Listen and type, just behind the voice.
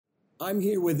I'm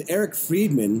here with Eric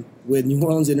Friedman with New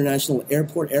Orleans International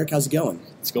Airport. Eric, how's it going?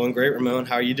 It's going great, Ramon.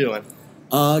 How are you doing?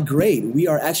 Great. We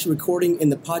are actually recording in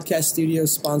the podcast studio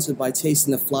sponsored by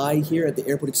Tasting the Fly here at the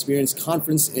Airport Experience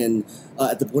Conference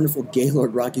at the wonderful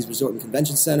Gaylord Rockies Resort and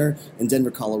Convention Center in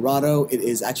Denver, Colorado. It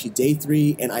is actually day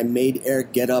 3, and I made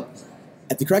Eric get up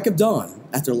at the crack of dawn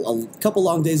after a couple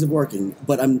long days of working,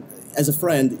 but as a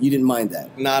friend, you didn't mind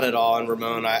that. Not at all. And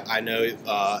Ramon, I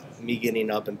know me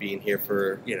getting up and being here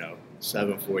for,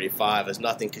 7:45 is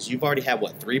nothing because you've already had,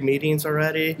 3 meetings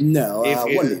already? No, one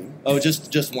meeting. Oh,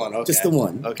 just one. Okay. Just the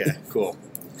one. Okay, cool.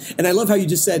 And I love how you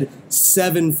just said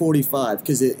 7:45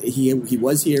 because he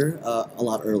was here a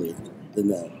lot earlier than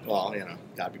that. Well,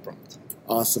 gotta be prompt.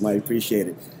 Awesome. I appreciate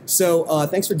it. So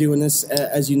thanks for doing this.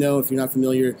 As you know, if you're not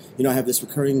familiar, I have this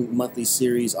recurring monthly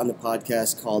series on the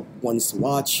podcast called Ones to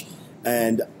Watch,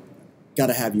 and got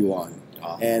to have you on.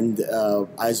 And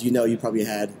as you know, you probably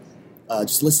had,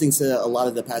 just listening to a lot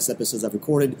of the past episodes I've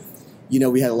recorded,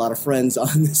 we had a lot of friends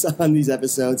on these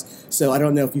episodes. So I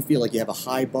don't know if you feel like you have a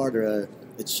high bar to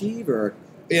achieve or...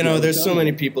 there's so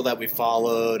many people that we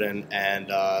followed, and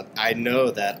I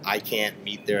know that I can't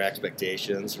meet their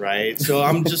expectations, right? So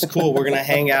I'm just cool. We're going to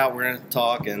hang out. We're going to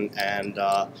talk, and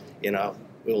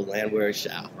we'll land where it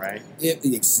shall, right? Yeah,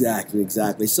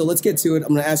 exactly. So let's get to it.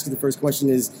 I'm going to ask you the first question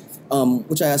is,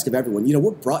 which I ask of everyone,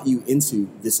 what brought you into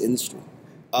this industry?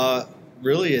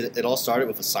 Really, it all started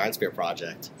with a science fair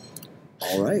project.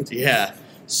 All right. Yeah.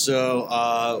 So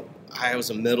I was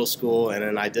in middle school, and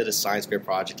then I did a science fair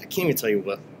project. I can't even tell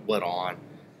you what on.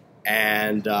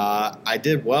 And I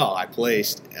did well. I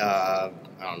placed, I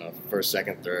don't know, first,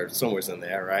 second, third, somewhere's in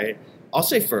there, right? I'll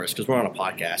say first because we're on a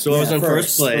podcast. So I was in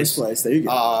first place. First place, there you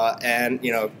go. And,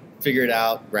 figured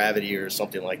out gravity or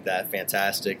something like that.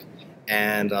 Fantastic.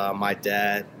 And my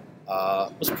dad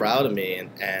was proud of me,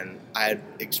 and I had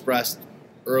expressed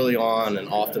early on and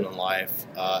often in life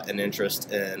an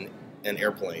interest in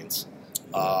airplanes.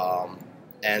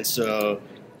 And so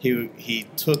he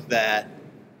took that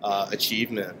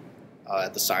achievement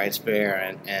at the science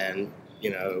fair and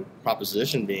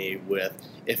propositioned me with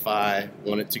if I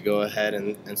wanted to go ahead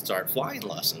and start flying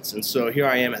lessons. And so here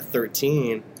I am at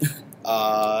 13,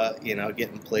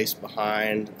 getting placed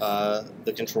behind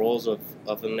the controls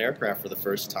of an aircraft for the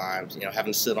first time,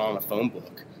 having to sit on a phone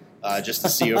book. Just to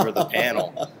see over the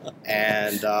panel.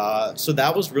 And so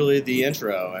that was really the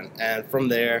intro. And from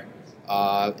there,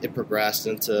 it progressed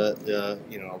into,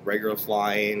 regular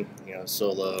flying,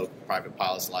 solo, private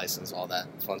pilot's license, all that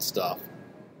fun stuff.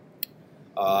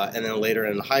 And then later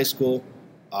in high school,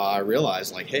 I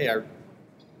realized, hey, I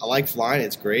like flying.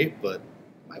 It's great, but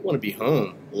I might want to be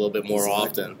home a little bit more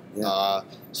often. Yeah.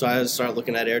 So I started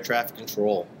looking at air traffic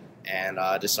control and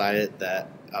decided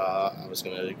that I was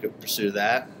going to pursue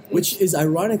that. Which is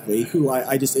ironically who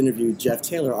I just interviewed, Jeff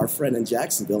Taylor, our friend in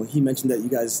Jacksonville. He mentioned that you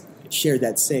guys shared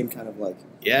that same kind of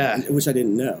which I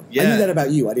didn't know. Yeah. I knew that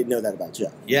about you. I didn't know that about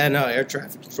Jeff. Yeah, no, air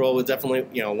traffic control was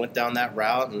definitely, went down that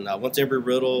route. And went to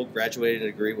Embry-Riddle, graduated a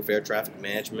degree with air traffic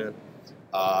management,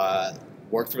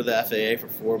 worked for the FAA for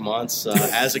 4 months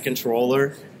as a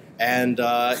controller. And,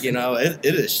 it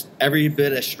is every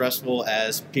bit as stressful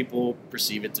as people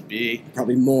perceive it to be.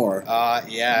 Probably more.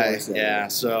 Yeah.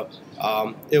 So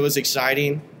it was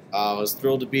exciting. I was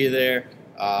thrilled to be there.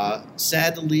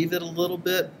 Sad to leave it a little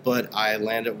bit, but I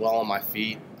landed well on my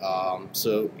feet.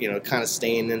 So, kind of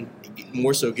staying in,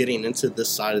 more so getting into this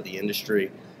side of the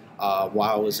industry. While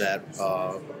I was at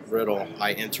Riddle,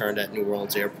 I interned at New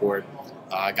Orleans Airport.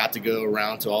 I got to go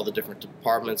around to all the different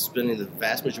departments, spending the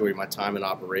vast majority of my time in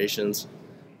operations.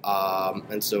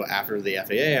 And so after the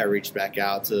FAA, I reached back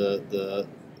out to the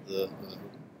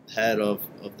head of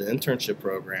the internship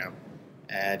program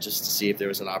and just to see if there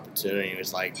was an opportunity. It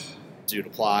was like, dude,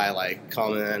 apply,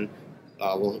 come in.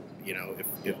 We'll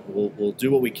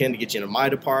do what we can to get you into my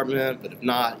department, but if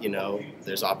not,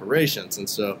 there's operations. And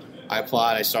so I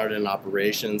applied. I started in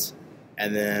operations.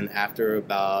 And then after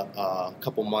about a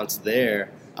couple months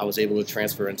there, I was able to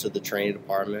transfer into the training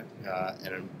department.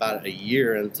 And about a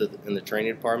year in the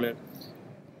training department,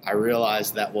 I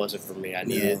realized that wasn't for me. I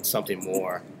needed something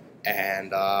more.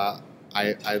 And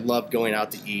I love going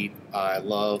out to eat. I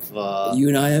love... you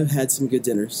and I have had some good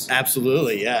dinners.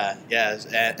 Absolutely, yeah.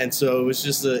 And so it was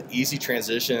just an easy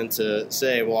transition to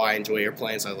say, well, I enjoy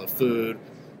airplanes. I love food.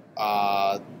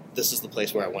 This is the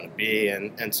place where I want to be.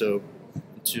 And so...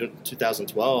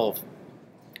 2012,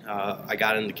 I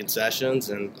got into concessions,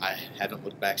 and I haven't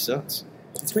looked back since.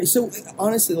 That's great. So,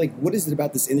 honestly, what is it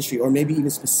about this industry, or maybe even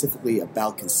specifically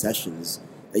about concessions,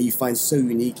 that you find so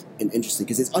unique and interesting?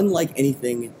 Because it's unlike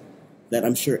anything that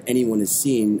I'm sure anyone has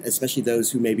seen, especially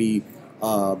those who maybe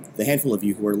the handful of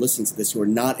you who are listening to this who are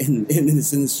not in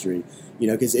this industry,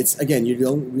 because it's, again, you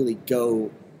don't really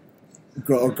grow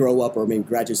up or maybe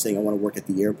graduate saying, I want to work at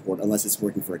the airport unless it's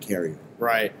working for a carrier.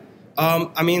 Right.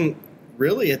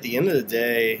 Really, at the end of the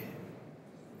day,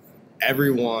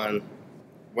 everyone,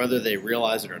 whether they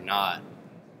realize it or not,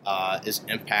 is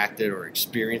impacted or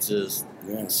experiences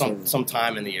some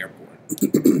time in the airport.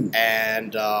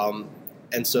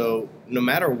 And so no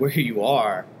matter where you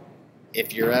are,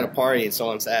 if you're at a party and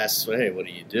someone asks, hey, what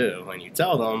do you do? And you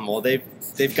tell them, well, they've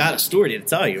got a story to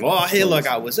tell you. Oh, hey, look,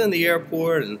 I was in the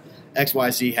airport and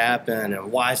XYZ happened,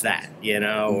 and why is that?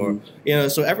 Or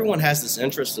so everyone has this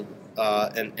interest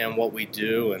in what we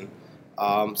do, and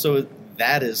so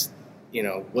that is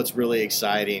what's really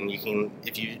exciting. You can,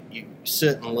 if you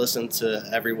sit and listen to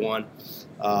everyone,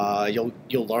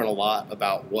 you'll learn a lot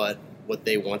about what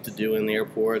they want to do in the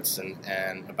airports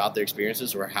and about their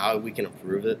experiences or how we can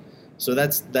improve it. So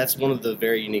that's one of the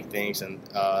very unique things and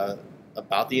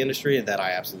about the industry that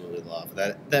I absolutely love.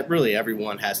 That really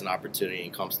everyone has an opportunity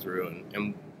and comes through,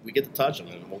 and we get to touch them,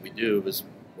 and what we do is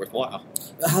worthwhile.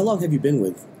 How long have you been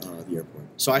with the airport?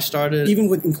 So I started, even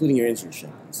with including your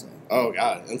internship. So. Oh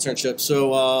God, internship.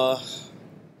 So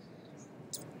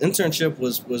internship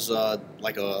was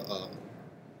like a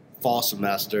fall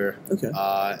semester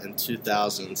in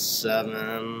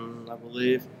 2007, I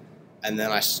believe, and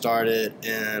then I started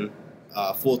in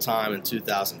full time in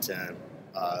 2010.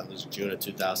 It was June of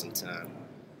 2010.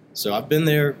 So I've been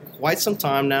there quite some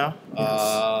time now,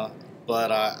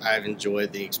 but I've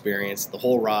enjoyed the experience, the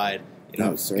whole ride.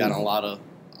 Gotten a lot of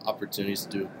opportunities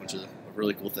to do a bunch of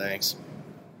really cool things.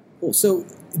 Cool. So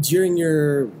during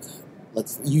your,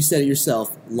 you said it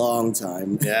yourself, long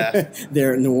time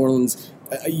there in New Orleans,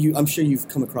 I'm sure you've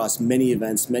come across many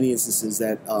events, many instances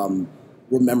that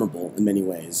were memorable in many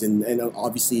ways, and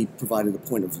obviously provided a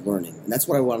point of learning. And that's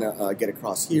what I want to get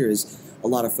across here is a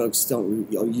lot of folks don't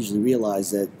usually realize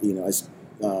that, as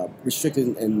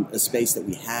restricted in a space that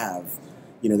we have,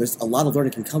 there's a lot of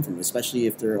learning can come from it, especially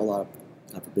if there are a lot of,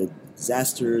 God forbid,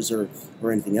 disasters or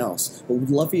anything else. But we'd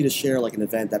love for you to share like an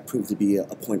event that proved to be a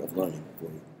point of learning for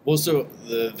you. Well, so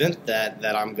the event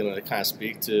that I'm going to kind of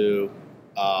speak to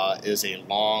is a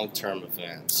long-term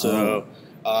event. So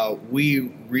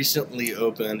we recently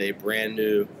opened a brand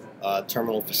new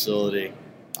terminal facility,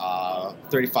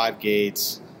 35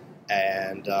 gates,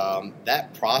 and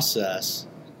that process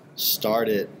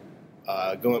started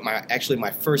going.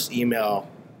 My first email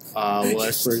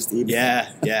was first email.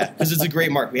 Yeah, because it's a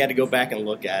great mark. We had to go back and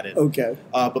look at it. Okay,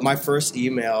 but my first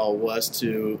email was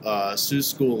to Sue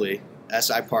Schooley,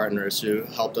 SI Partners, who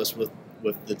helped us with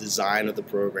the design of the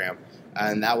program.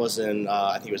 And that was in,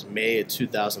 I think it was May of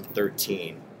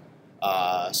 2013.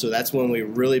 So that's when we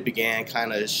really began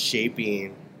kind of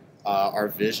shaping our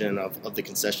vision of the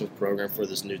concessions program for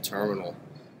this new terminal.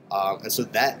 And so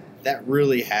that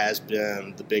really has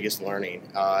been the biggest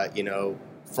learning,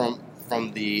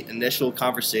 from the initial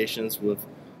conversations with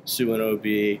Sue and OB,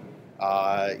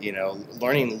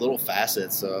 learning little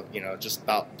facets of, just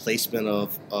about placement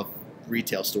of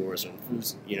retail stores and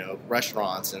foods,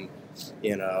 restaurants and,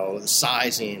 the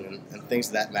sizing and things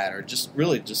of that matter.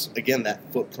 Again, that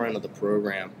footprint of the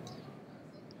program,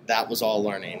 that was all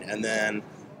learning. And then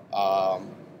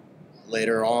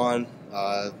later on,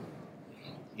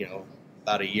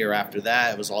 about a year after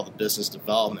that, it was all the business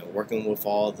development, working with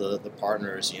all the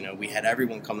partners. We had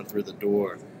everyone coming through the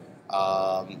door.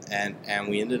 And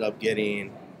we ended up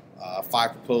getting 5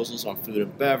 proposals on food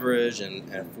and beverage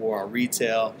and 4 on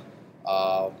retail.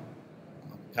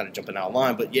 Kind of jumping out of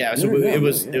line, but it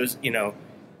was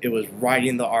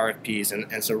writing the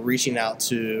RFPs and so reaching out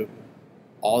to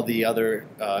all the other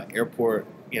airport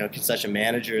concession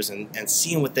managers and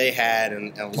seeing what they had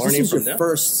and learning from them. This was your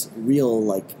first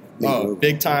real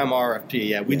big time RFP.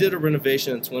 Yeah, we did a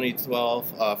renovation in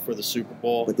 2012 for the Super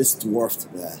Bowl, but this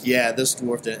dwarfed that. Yeah, this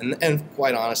dwarfed it, and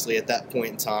quite honestly, at that point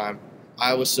in time,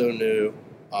 I was so new.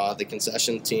 The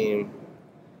concession team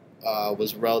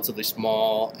was relatively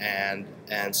small, and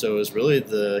so it was really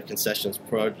the concessions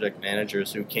project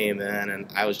managers who came in,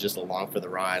 and I was just along for the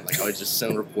ride. I would just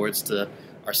send reports to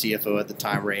our CFO at the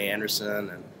time, Ray Anderson,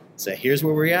 and say, "Here's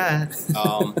where we're at."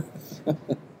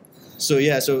 So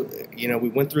we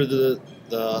went through the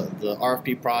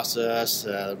RFP process,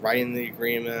 writing the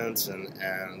agreements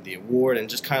and the award, and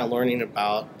just kind of learning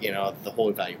about the whole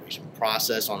evaluation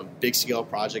process on big scale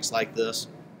projects like this,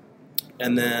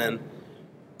 and then.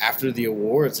 After the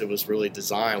awards, it was really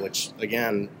design, which,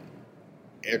 again,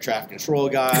 air traffic control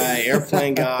guy,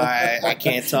 airplane guy, I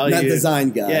can't tell you. Not design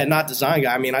guy. Yeah, not design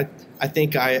guy. I mean, I I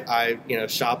think I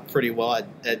shop pretty well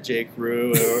at J.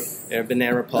 Crew or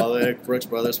Banana Republic, Brooks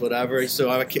Brothers, whatever. So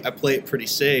I play it pretty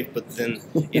safe. But then,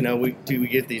 we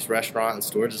get these restaurant and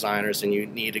store designers, and you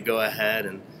need to go ahead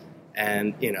and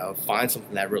find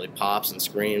something that really pops and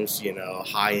screams,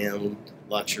 high-end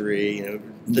luxury,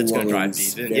 that's going to drive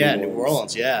people. Yeah, New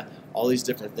Orleans, yeah, all these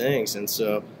different things. And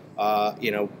so,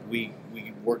 we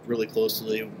worked really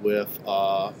closely with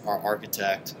our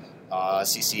architect,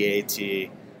 CCAT,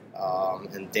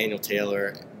 and Daniel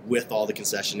Taylor with all the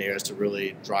concessionaires to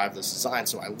really drive this design.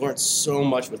 So I learned so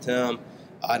much with him.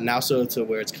 Now so to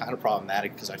where it's kind of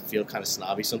problematic because I feel kind of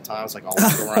snobby sometimes. Like I'll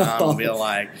walk around and be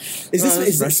like,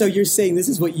 so you're saying this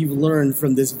is what you've learned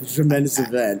from this tremendous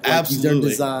event? Like Absolutely. You've done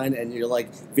design and you're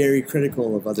like very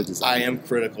critical of other designers. I am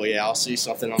critical. Yeah, I'll see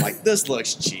something. I'm like, this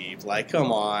looks cheap. Like,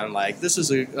 come on. Like, this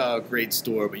is a great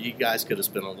store, but you guys could have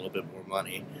spent a little bit more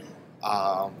money.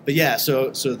 But yeah, so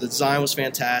the design was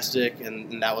fantastic,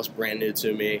 and that was brand new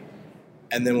to me.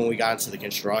 And then when we got into the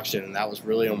construction, that was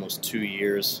really almost 2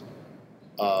 years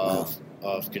of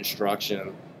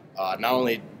construction. Not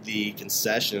only the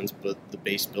concessions, but the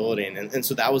base building. And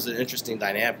so that was an interesting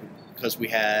dynamic because we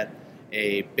had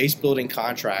a base building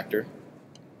contractor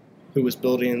who was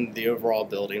building the overall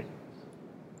building.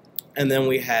 And then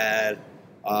we had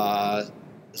 5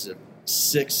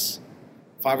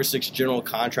 or 6 general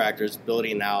contractors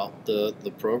building out the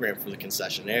program for the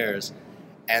concessionaires,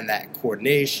 and that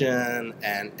coordination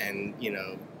and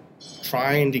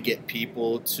trying to get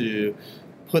people to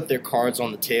put their cards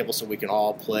on the table so we can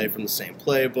all play from the same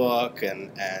playbook and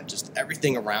just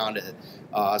everything around it.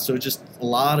 So just a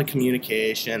lot of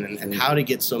communication and how to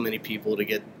get so many people to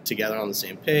get together on the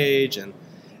same page. And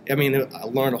I mean, I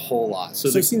learned a whole lot. So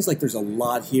it seems like there's a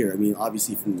lot here. I mean,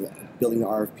 obviously from the building the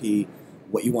RFP,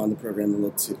 what you want the program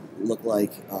to look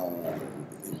like,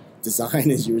 design,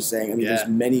 as you were saying. I mean, there's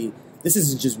many. This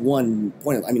isn't just one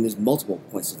point. I mean, there's multiple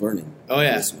points of learning. Oh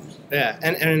yeah, yeah,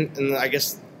 and I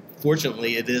guess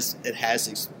fortunately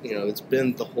it's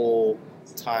been the whole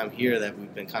time here that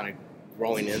we've been kind of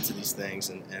growing into these things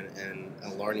and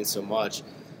learning so much.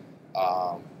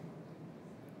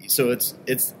 So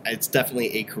it's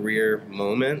definitely a career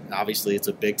moment. Obviously, it's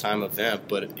a big time event,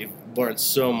 but it learned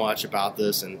so much about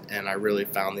this, and I really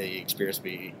found the experience to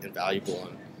be invaluable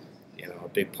and a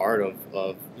big part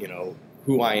of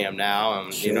who I am now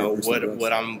and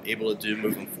what I'm able to do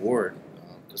moving forward.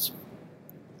 Because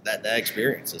that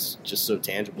experience is just so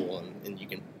tangible, and you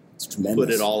can put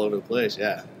it all over the place.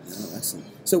 Yeah. Oh, excellent.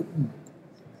 So,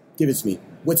 give it to me.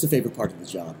 What's the favorite part of the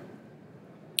job?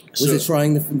 Was it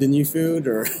trying the new food,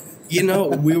 or?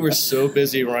 We were so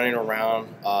busy running around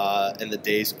in the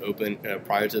days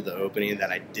prior to the opening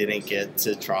that I didn't get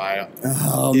to try.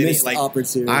 Missed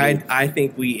opportunity. I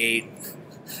think we ate.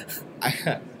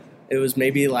 It was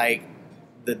maybe like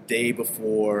the day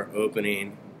before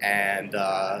opening, and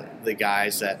the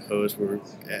guys at Host were,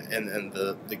 and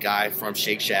the guy from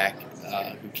Shake Shack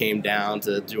who came down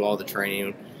to do all the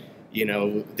training.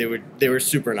 They were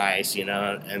super nice,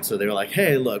 and so they were like,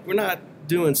 "Hey, look, we're not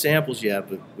doing samples yet,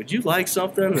 but would you like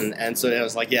something?" And so I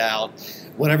was like, "Yeah,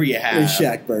 whatever you have."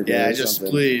 Shack burger. Yeah, just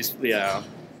something. Please,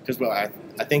 because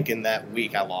I think in that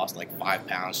week I lost like 5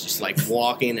 pounds just like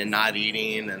walking and not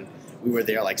eating, and we were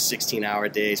there like 16-hour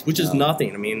days, which is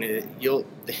nothing. I mean,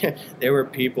 there were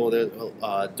people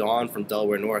that Dawn from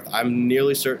Delaware North. I'm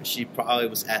nearly certain she probably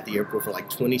was at the airport for like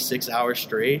 26 hours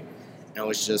straight. And it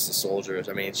was just the soldiers.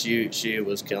 I mean, she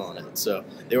was killing it. So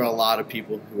there were a lot of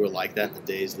people who were like that the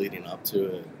days leading up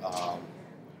to it.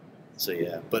 So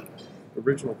yeah, but the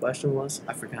original question was,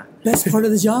 I forgot. Best part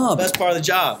of the job. Best part of the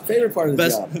job. Favorite part of the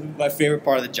job. My favorite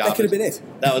part of the job. That could have been it.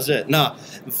 That was it. No,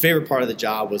 the favorite part of the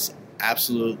job was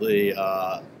absolutely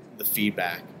the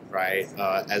feedback, right?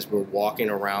 As we're walking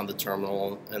around the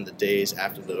terminal in the days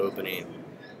after the opening,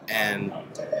 and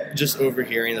just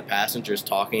overhearing the passengers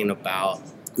talking about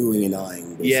oohing and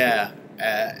eyeing. Basically.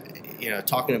 Yeah,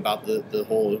 talking about the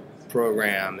whole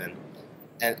program,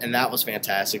 and that was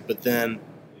fantastic. But then,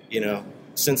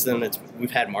 since then we've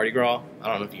had Mardi Gras. I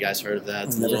don't know if you guys heard of that.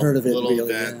 I've never heard of it. Little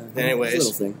really, event. Yeah. Anyways, it's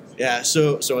a little thing. Yeah.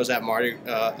 So I was at a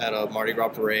Mardi Gras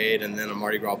parade and then a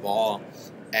Mardi Gras ball,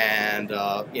 and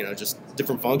just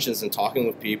different functions and talking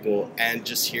with people and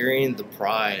just hearing the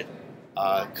pride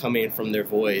coming from their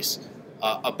voice.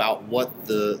 About what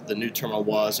the new terminal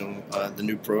was and the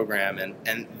new program,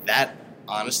 and that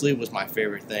honestly was my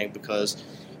favorite thing, because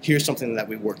here's something that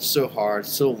we worked so hard,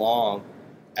 so long,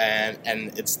 and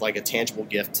it's like a tangible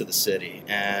gift to the city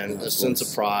and a sense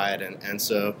of pride, and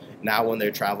so now when they're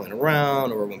traveling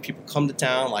around or when people come to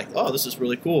town, like, oh, this is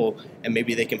really cool, and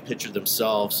maybe they can picture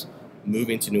themselves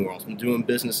moving to New Orleans, from doing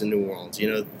business in New Orleans,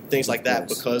 things like that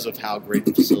because of how great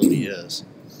the facility is.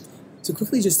 So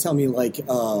quickly just tell me, like,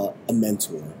 a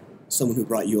mentor, someone who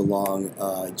brought you along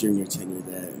during your tenure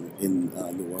there in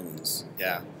New Orleans.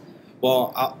 Yeah.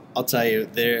 Well, I'll tell you,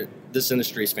 this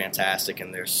industry is fantastic,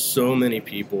 and there's so many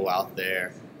people out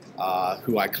there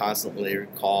who I constantly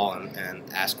call and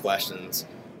ask questions.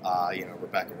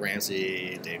 Rebecca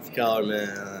Ramsey, Dave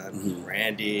Kellerman,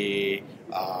 Randy,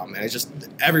 and it's just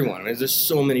everyone. I mean, there's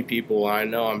so many people. I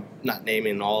know I'm not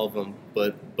naming all of them,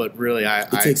 but really,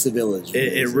 it takes a village.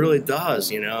 It really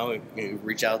does. You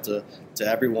reach out to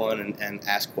everyone and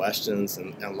ask questions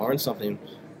and learn something.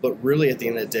 But really, at the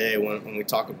end of the day, when we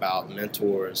talk about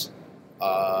mentors,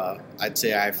 I'd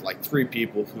say I have like 3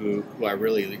 people who I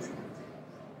really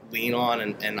lean on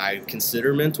and I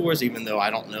consider mentors, even though I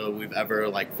don't know we've ever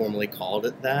like formally called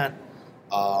it that.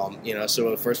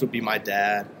 So first would be my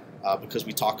dad, because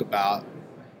we talk about,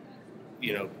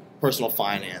 personal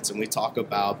finance and we talk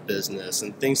about business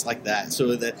and things like that.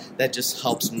 So that just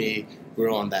helps me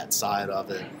grow on that side of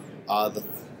it.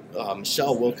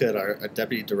 Michelle Wilcutt, our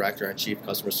Deputy Director and Chief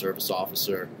Customer Service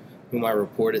Officer, whom I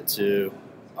reported to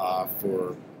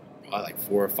for probably like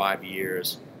 4 or 5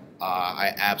 years,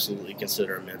 I absolutely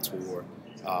consider a mentor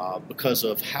because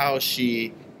of how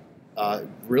she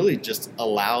really just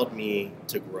allowed me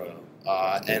to grow.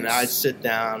 And I would sit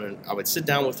down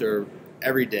with her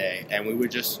every day, and we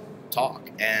would just talk.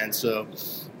 And so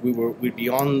we'd be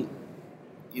on,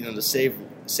 the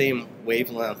same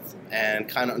wavelength and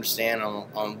kind of understand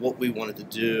on what we wanted to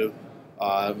do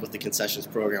with the concessions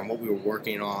program, what we were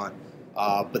working on.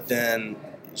 But then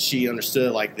she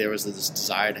understood like there was this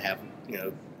desire to have,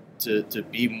 to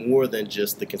be more than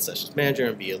just the concessions manager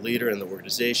and be a leader in the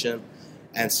organization.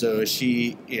 And so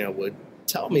she, would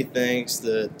tell me things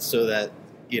so that,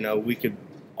 we could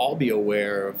all be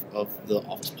aware of the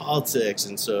office politics,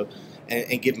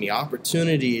 and give me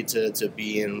opportunity to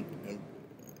be in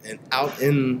and out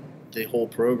in the whole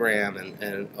program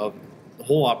and of the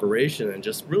whole operation, and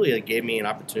just really it gave me an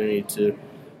opportunity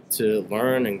to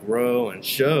learn and grow and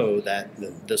show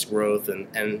this growth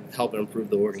and help improve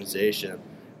the organization.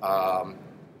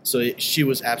 So she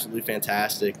was absolutely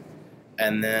fantastic.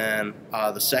 And then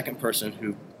the second person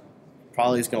who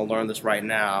probably is going to learn this right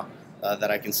now that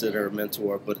I consider a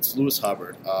mentor, but it's Lewis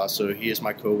Hubbard. So he is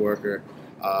my coworker.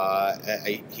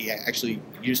 He actually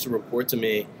used to report to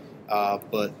me,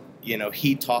 but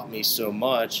he taught me so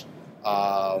much.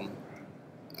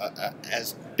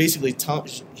 As basically,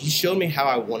 he showed me how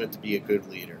I wanted to be a good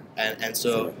leader, and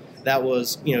so that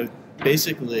was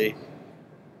basically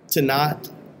to not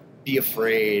be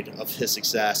afraid of his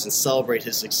success and celebrate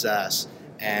his success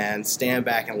and stand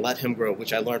back and let him grow,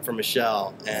 which I learned from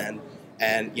Michelle, and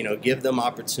give them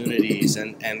opportunities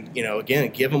and again,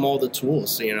 give them all the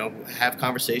tools, have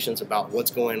conversations about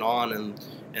what's going on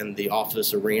in the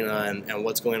office arena and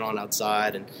what's going on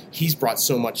outside. And he's brought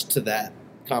so much to that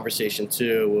conversation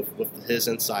too with his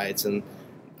insights and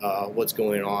what's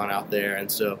going on out there.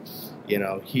 And so,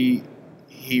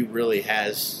 he really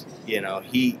has,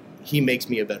 he makes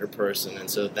me a better person. And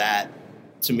so that,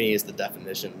 to me, is the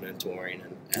definition of mentoring.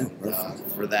 And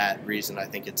for that reason, I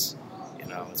think it's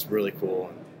really cool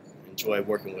and enjoy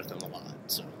working with him a lot.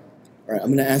 So, all right, I'm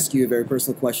going to ask you a very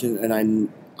personal question, and I'm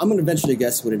going to venture to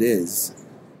guess what it is,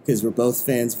 because we're both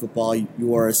fans of football.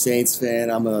 You are a Saints fan.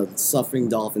 I'm a suffering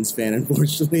Dolphins fan,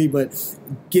 unfortunately. But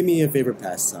give me a favorite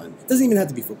pastime. It doesn't even have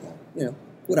to be football.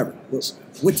 Whatever.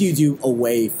 What do you do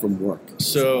away from work?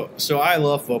 So I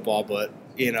love football, but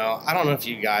I don't know if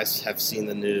you guys have seen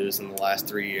the news in the last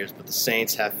 3 years, but the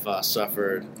Saints have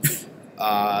suffered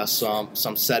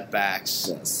some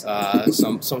setbacks, yes.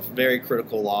 some very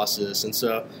critical losses, and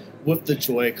so with the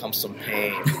joy comes some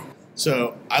pain.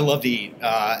 So I love to eat.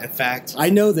 In fact, I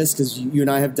know this because you and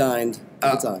I have dined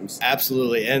a couple times.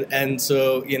 Absolutely, and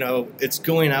so it's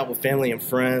going out with family and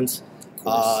friends,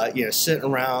 sitting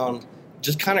around,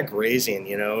 just kind of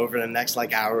grazing, over the next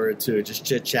hour or two, just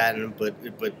chit chatting,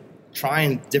 but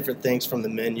trying different things from the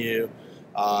menu,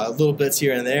 little bits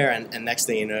here and there, and next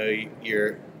thing you know,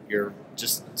 you're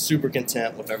just super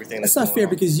content with everything that's not going fair on.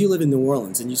 Because you live in New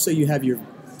Orleans, and you have your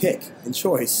pick and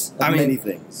choice of many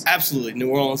things. Absolutely, New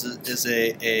Orleans is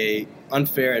a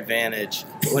unfair advantage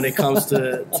when it comes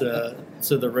to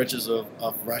the riches of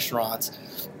restaurants.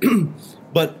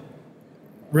 But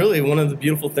really, one of the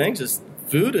beautiful things is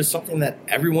food is something that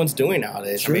everyone's doing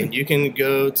nowadays. Sure. I mean, you can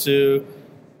go to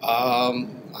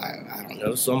I don't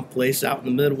know, some place out in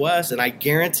the Midwest, and I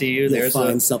guarantee you there's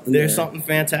something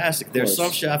fantastic. There's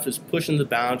some chef who's pushing the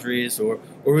boundaries or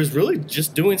who's really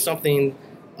just doing something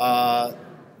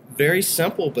very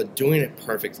simple, but doing it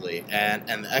perfectly, and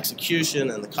the execution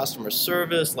and the customer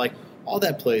service, like all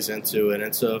that plays into it.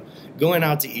 And so going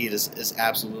out to eat is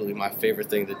absolutely my favorite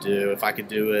thing to do. If I could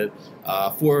do it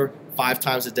 4-5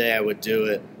 times a day, I would do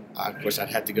it. Of course, I'd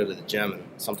have to go to the gym, and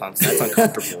sometimes that's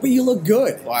uncomfortable. But you look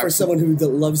good for someone who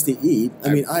loves to eat. I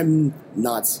mean, I'm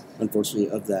not, unfortunately,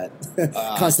 of that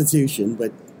constitution,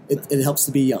 but it helps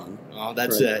to be young. Oh,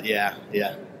 that's it. Yeah.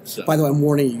 So. By the way, I'm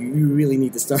warning you. You really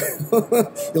need to start.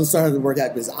 You'll start the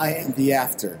workout because I am the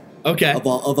after. Okay. Of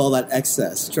all that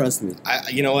excess. Trust me.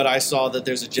 You know what? I saw that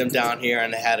there's a gym down here,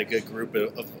 and they had a good group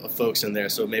of folks in there.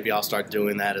 So maybe I'll start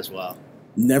doing that as well.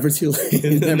 Never too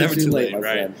late. Never too late, my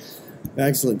right? friend.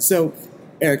 Excellent. So,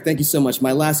 Eric, thank you so much.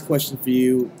 My last question for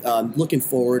you, looking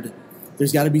forward,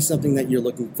 there's got to be something that you're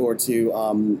looking forward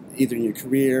to either in your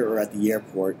career or at the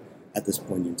airport at this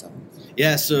point in time.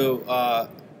 Yeah, so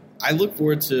I look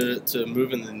forward to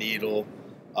moving the needle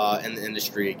in the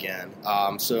industry again.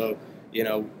 So,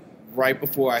 right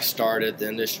before I started, the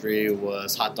industry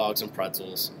was hot dogs and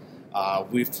pretzels.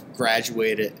 We've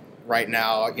graduated. Right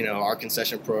now, our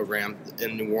concession program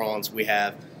in New Orleans, we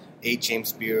have 8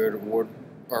 James Beard Award,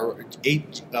 or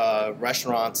 8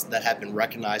 restaurants that have been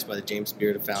recognized by the James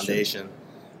Beard Foundation.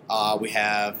 Sure. We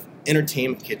have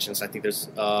entertainment kitchens. I think there's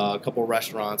a couple of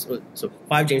restaurants. So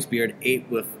 5 James Beard, 8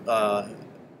 with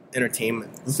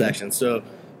entertainment sections. So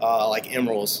like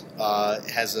Emerald's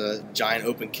has a giant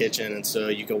open kitchen, and so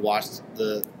you can watch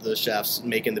the chefs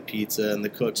making the pizza and the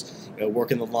cooks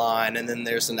working the line, and then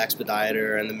there's an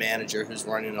expediter and the manager who's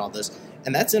running all this.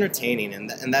 And that's entertaining,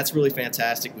 and that's really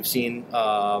fantastic. We've seen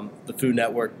the Food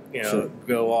Network, Sure.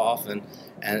 go off,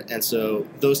 and so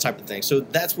those type of things. So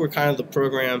that's where kind of the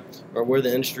program, or where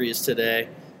the industry is today.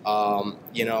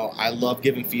 I love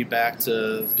giving feedback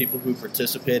to people who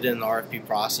participated in the RFP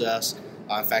process.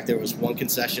 In fact, there was one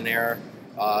concessionaire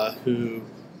who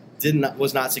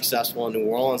was not successful in New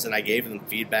Orleans, and I gave them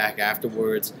feedback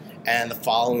afterwards. And the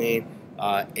following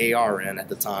ARN at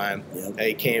the time, Yep.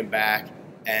 He came back.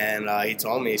 And he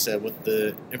told me, he said, with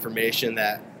the information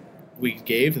that we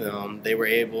gave them, they were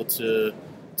able to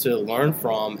learn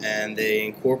from, and they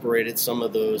incorporated some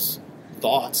of those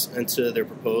thoughts into their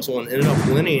proposal and ended up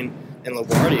winning in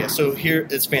LaGuardia. So here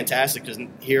it's fantastic because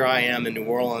here I am in New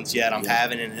Orleans, yet I'm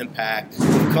having an impact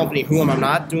with a company whom I'm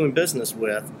not doing business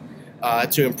with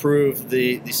to improve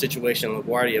the situation in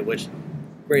LaGuardia, which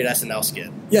great SNL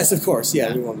skit. Yes, of course.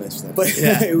 Yeah, we won't mention that. But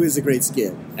it was a great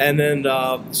skit. And then,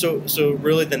 so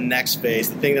really the next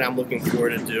phase, the thing that I'm looking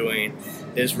forward to doing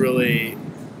is really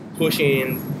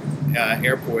pushing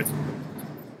airports.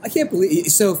 I can't believe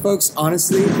so, folks,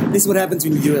 honestly, this is what happens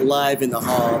when you do it live in the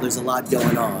hall. There's a lot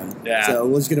going on. Yeah. So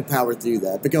we're just going to power through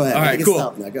that. But go ahead. All right, cool.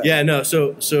 Stop now. Go ahead. Yeah, no,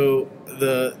 so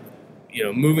the,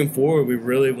 moving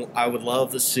forward, I would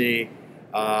love to see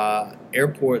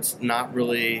airports not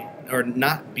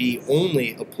be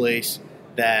only a place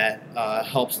that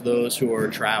helps those who are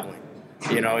traveling.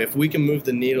 If we can move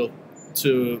the needle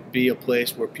to be a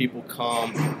place where people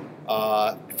come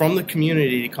from the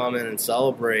community to come in and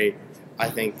celebrate, I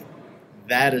think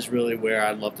that is really where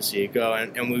I'd love to see it go.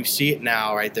 And we see it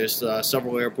now, right? There's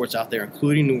several airports out there,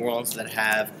 including New Orleans, that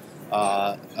have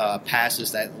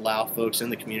passes that allow folks in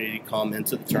the community to come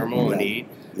into the terminal and eat.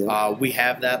 Yeah. We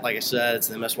have that, like I said, it's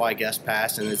the MSY Guest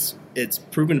Pass, and it's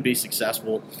proven to be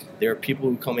successful. There are people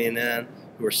who come in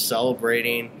who are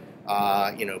celebrating,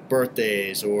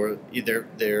 birthdays, or either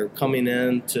they're coming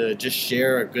in to just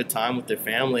share a good time with their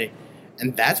family,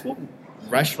 and that's what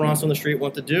restaurants on the street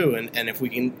want to do. And if we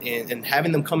can, and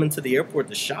having them come into the airport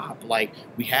to shop, like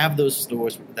we have those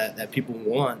stores that people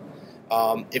want.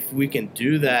 If we can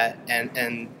do that,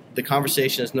 and the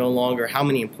conversation is no longer how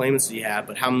many employments do you have,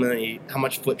 but how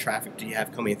much foot traffic do you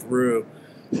have coming through,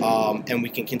 and we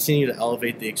can continue to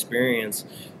elevate the experience.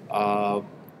 That's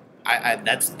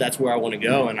where I want to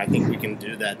go, and I think we can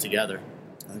do that together.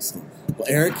 Excellent. Well,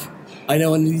 Eric, I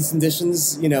know in these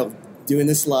conditions, doing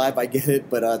this live, I get it,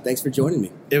 but thanks for joining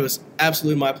me. It was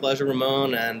absolutely my pleasure,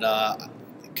 Ramon, and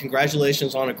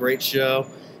congratulations on a great show,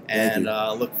 and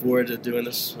look forward to doing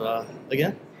this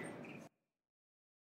again.